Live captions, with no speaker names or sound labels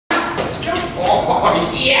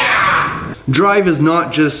Drive is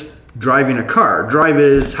not just driving a car. Drive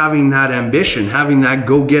is having that ambition, having that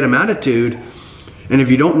go-get-em attitude. And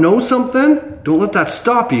if you don't know something, don't let that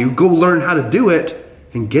stop you. Go learn how to do it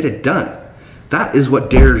and get it done. That is what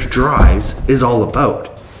Dares Drives is all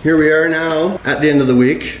about. Here we are now at the end of the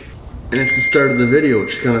week, and it's the start of the video,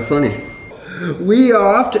 which is kind of funny. We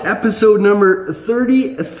are off to episode number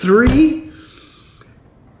 33,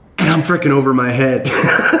 and I'm freaking over my head.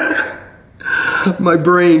 My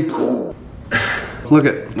brain. Look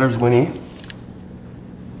at, there's Winnie.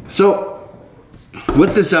 So,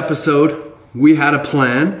 with this episode, we had a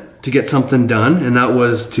plan to get something done, and that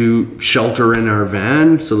was to shelter in our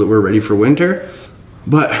van so that we're ready for winter.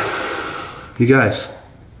 But, you guys,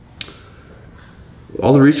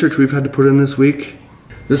 all the research we've had to put in this week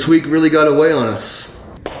really got away on us.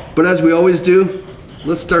 But as we always do,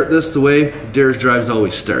 let's start this the way Dares Drives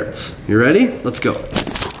always starts. You ready? Let's go.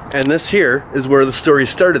 And this here is where the story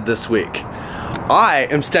started this week. I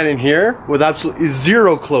am standing here with absolutely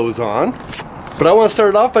zero clothes on, but I want to start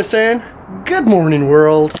it off by saying, good morning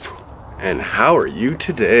world. And how are you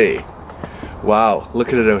today? Wow, look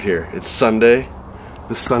at it out here. It's Sunday,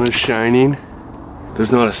 the sun is shining,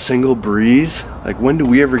 there's not a single breeze. Like, when do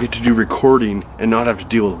we ever get to do recording and not have to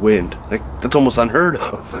deal with wind? Like, that's almost unheard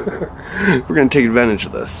of. We're gonna take advantage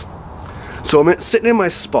of this. So I'm sitting in my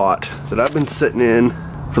spot that I've been sitting in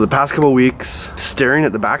for the past couple weeks, staring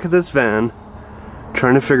at the back of this van,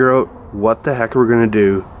 trying to figure out what the heck we're gonna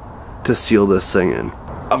do to seal this thing in.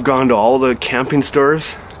 I've gone to all the camping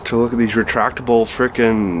stores to look at these retractable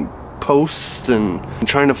frickin' posts and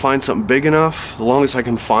trying to find something big enough. The longest I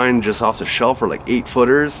can find just off the shelf are like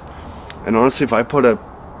 8-footers. And honestly, if I put a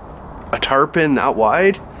tarp in that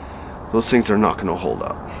wide, those things are not gonna hold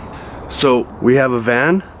up. So we have a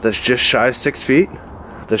van that's just shy of 6 feet,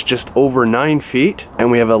 that's just over 9 feet, and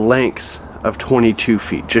we have a length of 22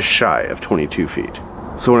 feet, just shy of 22 feet.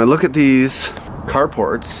 So when I look at these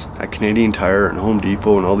carports at Canadian Tire and Home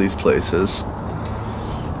Depot and all these places,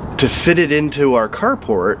 to fit it into our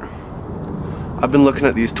carport, I've been looking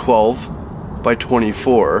at these 12 by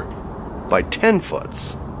 24 by 10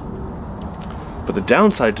 foots. But the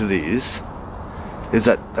downside to these is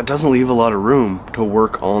that doesn't leave a lot of room to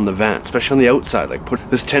work on the van, especially on the outside. Like, put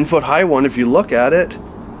this 10-foot high one, if you look at it,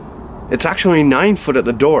 it's actually 9 foot at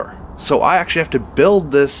the door. So I actually have to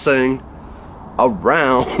build this thing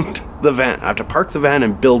around the van. I have to park the van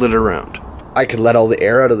and build it around. I could let all the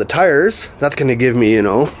air out of the tires. That's gonna give me, you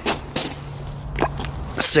know,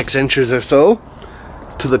 6 inches or so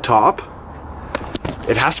to the top.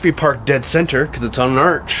 It has to be parked dead center because it's on an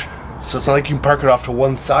arch. So it's not like you can park it off to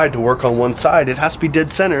one side to work on one side. It has to be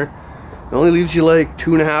dead center. It only leaves you like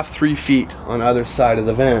 2.5–3 feet on either side of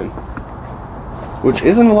the van, which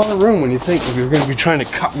isn't a lot of room when you think if you're going to be trying to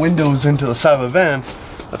cut windows into the side of a van.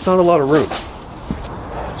 That's not a lot of room.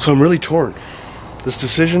 So I'm really torn. This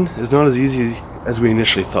decision is not as easy as we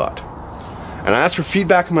initially thought. And I asked for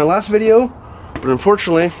feedback in my last video, but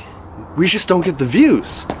unfortunately, we just don't get the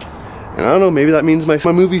views. And I don't know, maybe that means my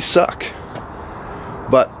movies suck.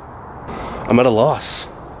 But I'm at a loss.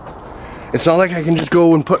 It's not like I can just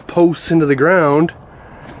go and put posts into the ground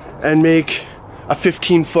and make a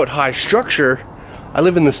 15-foot high structure. I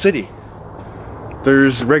live in the city.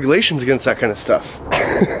 There's regulations against that kind of stuff.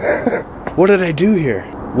 What did I do here?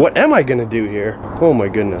 What am I gonna do here? Oh my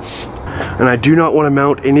goodness. And I do not want to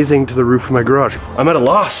mount anything to the roof of my garage. I'm at a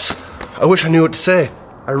loss. I wish I knew what to say.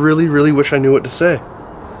 I really, really wish I knew what to say.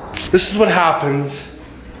 This is what happens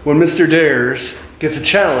when Mr. Dares gets a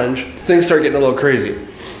challenge. Things start getting a little crazy.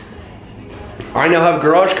 I now have a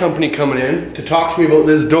garage company coming in to talk to me about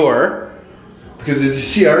this door, because as you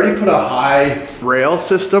see, I already put a high rail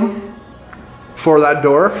system for that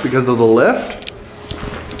door because of the lift.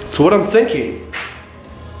 So what I'm thinking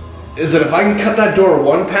is that if I can cut that door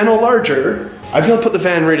one panel larger, I'd be able to put the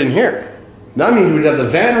van right in here. That means we'd have the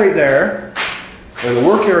van right there and the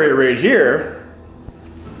work area right here.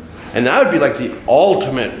 And that would be like the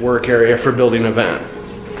ultimate work area for building a van.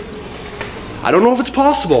 I don't know if it's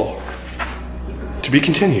possible. To be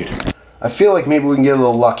continued. I feel like maybe we can get a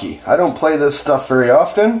little lucky. I don't play this stuff very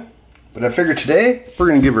often, but I figured today we're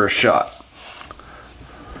gonna give her a shot.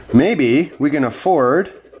 Maybe we can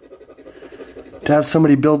afford to have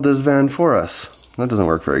somebody build this van for us. That doesn't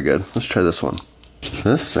work very good. Let's try this one.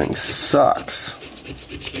 This thing sucks.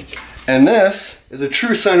 And this is a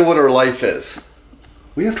true sign of what our life is.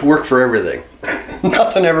 We have to work for everything.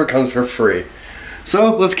 Nothing ever comes for free.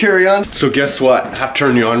 So let's carry on. So guess what? I have to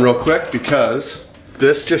turn you on real quick because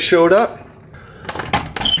this just showed up.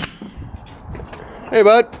 Hey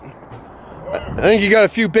bud. I think you got a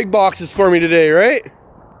few big boxes for me today, right?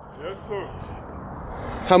 Yes sir.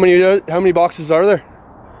 How many boxes are there?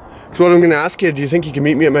 So what I'm gonna ask you, do you think you can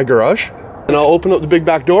meet me at my garage? And I'll open up the big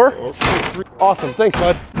back door. Awesome, thanks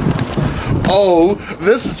bud. Oh,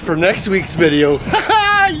 this is for next week's video.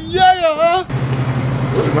 Yeah!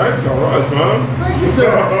 What a nice garage, man. Thank you,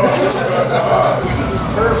 sir.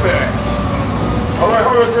 Perfect. All right,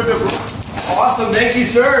 hold on, this. Awesome, thank you,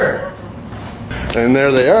 sir. And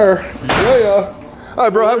there they are. Yeah. All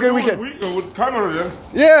right, bro, have a good weekend. With camera, then?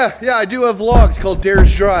 Yeah, I do have vlogs called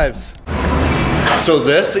Dare's Drives. So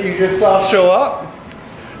this that you just saw show up,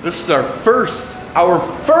 this is our first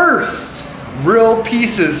real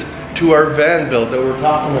pieces to our van build that we're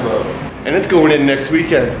talking about. And it's going in next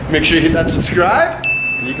weekend. Make sure you hit that subscribe,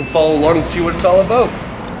 and you can follow along and see what it's all about.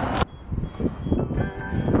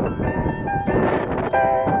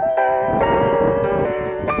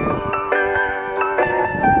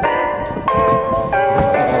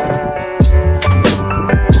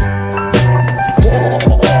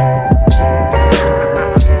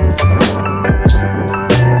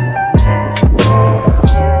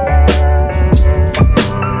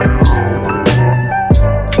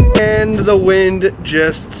 The wind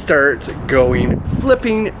just starts going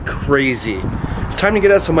flipping crazy. It's time to get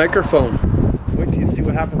us a microphone. Wait till you see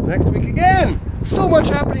what happens next week again. So much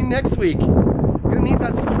happening next week. Gonna need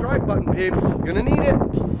that subscribe button, babes. Gonna need it.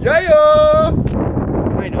 Yeah!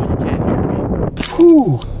 I know you can't hear me.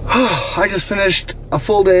 Whew. I just finished a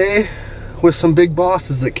full day with some big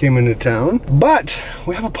bosses that came into town. But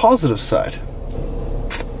we have a positive side.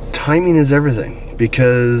 Timing is everything,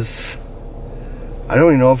 because I don't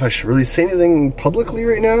even know if I should really say anything publicly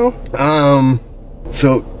right now.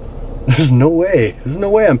 So there's no way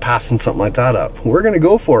I'm passing something like that up. We're gonna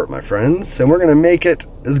go for it, my friends, and we're gonna make it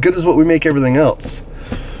as good as what we make everything else.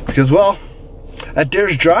 Because, well, at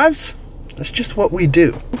Dare's Drives, that's just what we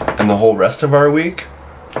do. And the whole rest of our week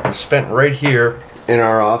was spent right here in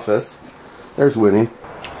our office. There's Winnie,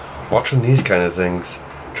 watching these kind of things,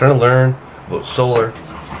 trying to learn about solar,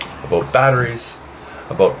 about batteries,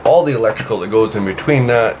 about all the electrical that goes in between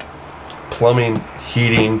that, plumbing,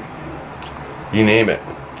 heating, you name it.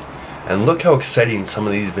 And look how exciting some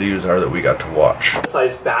of these videos are that we got to watch.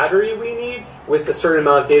 Size battery we need with a certain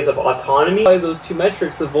amount of days of autonomy. By those two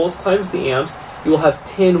metrics, the volts times the amps, you will have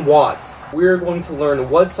 10 watts. We're going to learn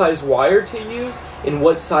what size wire to use and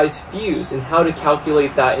what size fuse and how to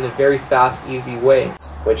calculate that in a very fast, easy way.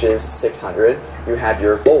 Which is 600. You have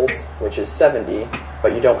your volts, which is 70,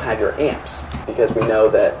 but you don't have your amps, because we know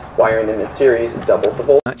that wiring them in series doubles the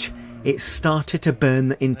voltage. It started to burn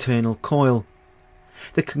the internal coil.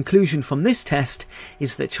 The conclusion from this test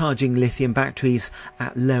is that charging lithium batteries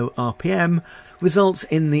at low RPM results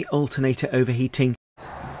in the alternator overheating.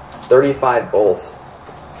 35 volts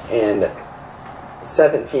and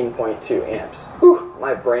 17.2 amps. Whew,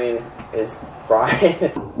 my brain is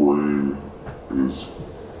fried.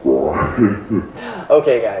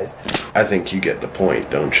 Okay, guys. I think you get the point,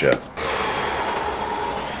 don't you?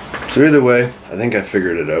 So either way, I think I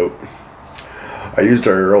figured it out. I used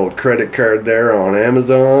our old credit card there on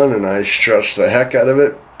Amazon, and I stretched the heck out of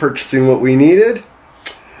it, purchasing what we needed.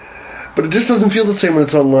 But it just doesn't feel the same when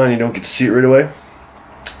it's online. You don't get to see it right away.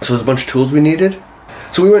 So there's a bunch of tools we needed.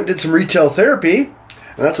 So we went and did some retail therapy,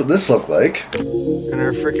 and that's what this looked like. And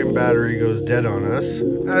our frickin' battery goes dead on us,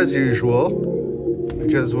 as usual.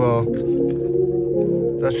 Because, well,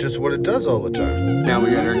 that's just what it does all the time. Now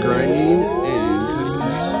we got our grinding,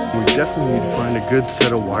 and we definitely need to find a good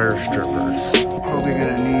set of wire strippers. Probably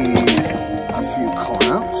gonna need a few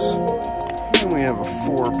clamps. And we have a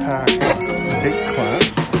 4-pack big clamp.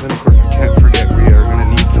 Then of course we can't forget we are gonna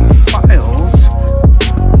need some files.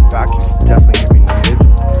 Vacuum is definitely gonna be needed.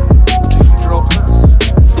 Take the drill press.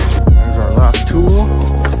 There's our last tool.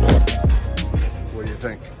 What do you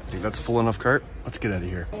think? Think that's a full enough cart? Let's get out of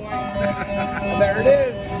here. There it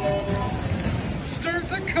is. Start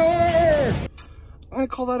the car. I'm gonna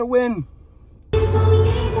call that a win.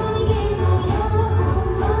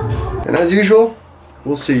 And as usual,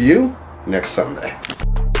 we'll see you next Sunday.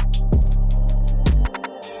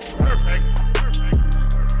 Perfect.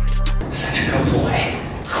 Such a good boy.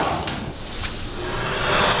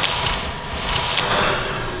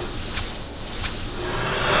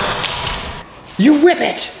 You whip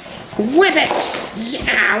it! Whip it!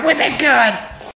 Yeah, whip it good!